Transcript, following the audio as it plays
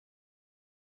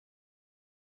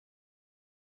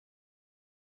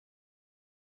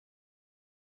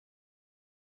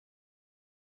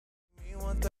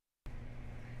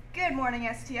Good morning,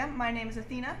 STM. My name is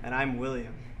Athena. And I'm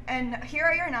William. And here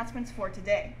are your announcements for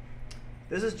today.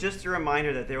 This is just a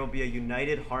reminder that there will be a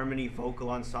United Harmony vocal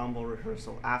ensemble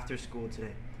rehearsal after school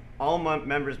today. All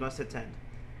members must attend.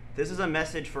 This is a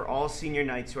message for all senior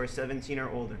knights who are 17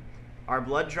 or older. Our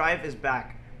blood drive is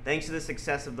back, thanks to the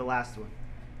success of the last one.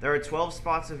 There are 12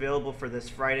 spots available for this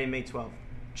Friday, May 12th.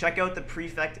 Check out the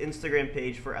Prefect Instagram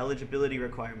page for eligibility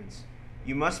requirements.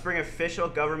 You must bring official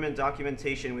government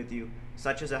documentation with you,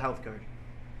 such as a health card.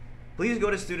 Please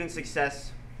go to Student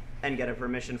Success and get a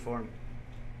permission form.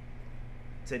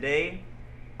 Today,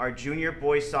 our junior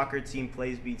boys soccer team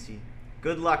plays BT.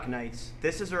 Good luck, Knights.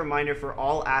 This is a reminder for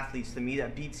all athletes to meet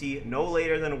at BT no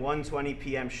later than 1:20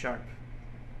 p.m. sharp.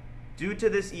 Due to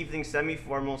this evening's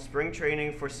semi-formal, spring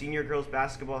training for senior girls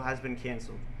basketball has been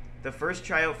canceled. The first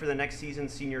tryout for the next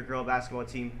season's senior girl basketball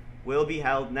team will be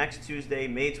held next Tuesday,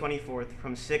 May 24th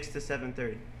from 6 to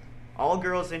 7:30. All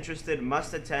girls interested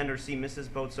must attend or see Mrs.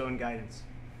 Boatso guidance.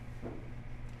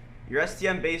 Your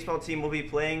STM baseball team will be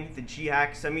playing the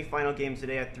GHAC semifinal game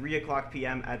today at 3 o'clock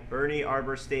p.m. at Bernie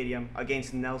Arbor Stadium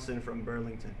against Nelson from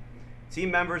Burlington.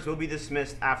 Team members will be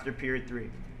dismissed after period 3.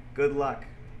 Good luck.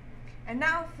 And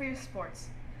now for your sports.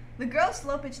 The girls'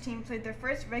 slow pitch team played their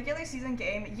first regular season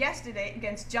game yesterday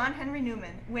against John Henry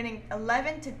Newman, winning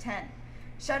 11-10.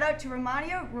 Shout out to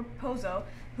Romano Raposo,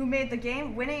 who made the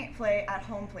game-winning play at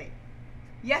home plate.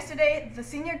 Yesterday, the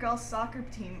senior girls soccer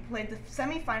team played the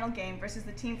semi-final game versus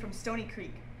the team from Stony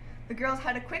Creek. The girls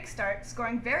had a quick start,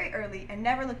 scoring very early and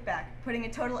never looked back, putting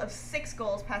a total of 6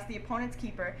 goals past the opponent's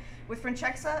keeper, with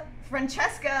Francesca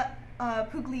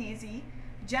Puglisi,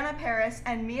 Jenna Paris,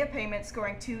 and Mia Payment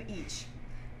scoring 2 each.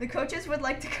 The coaches would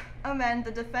like to commend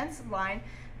the defense line,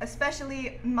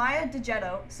 especially Maya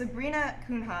DeGetto, Sabrina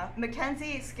Cunha,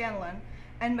 Mackenzie Scanlon,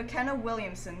 and McKenna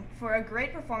Williamson for a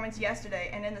great performance yesterday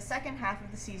and in the second half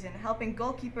of the season, helping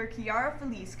goalkeeper Kiara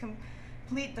Felice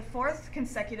complete the 4th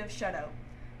consecutive shutout.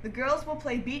 The girls will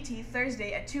play BT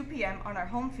Thursday at 2 p.m. on our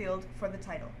home field for the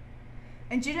title.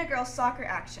 In junior girls soccer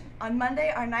action, on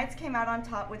Monday, our Knights came out on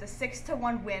top with a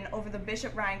 6-1 win over the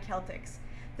Bishop Ryan Celtics.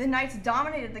 The Knights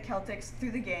dominated the Celtics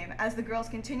through the game as the girls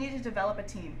continue to develop a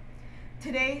team.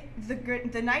 Today,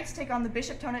 the Knights take on the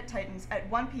Bishop Tonut Titans at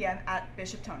 1 p.m. at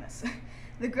Bishop Tonus.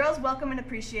 The girls welcome and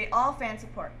appreciate all fan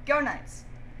support. Go Knights!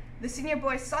 The senior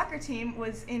boys soccer team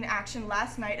was in action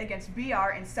last night against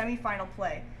BR in semi-final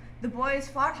play. The boys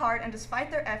fought hard, and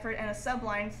despite their effort and a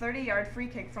sublime 30-yard free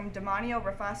kick from Demanio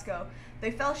Rafasco,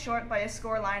 they fell short by a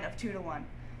scoreline of 2-1.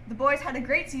 The boys had a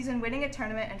great season, winning a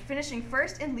tournament and finishing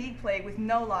first in league play with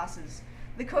no losses.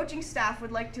 The coaching staff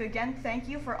would like to again thank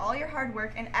you for all your hard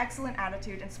work and excellent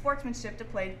attitude and sportsmanship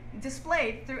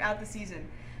displayed throughout the season.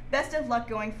 Best of luck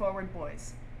going forward,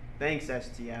 boys. Thanks,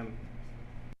 STM.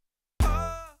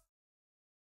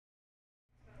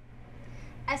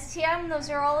 STM, those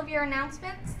are all of your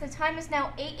announcements. The time is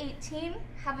now 8:18.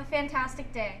 Have a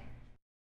fantastic day.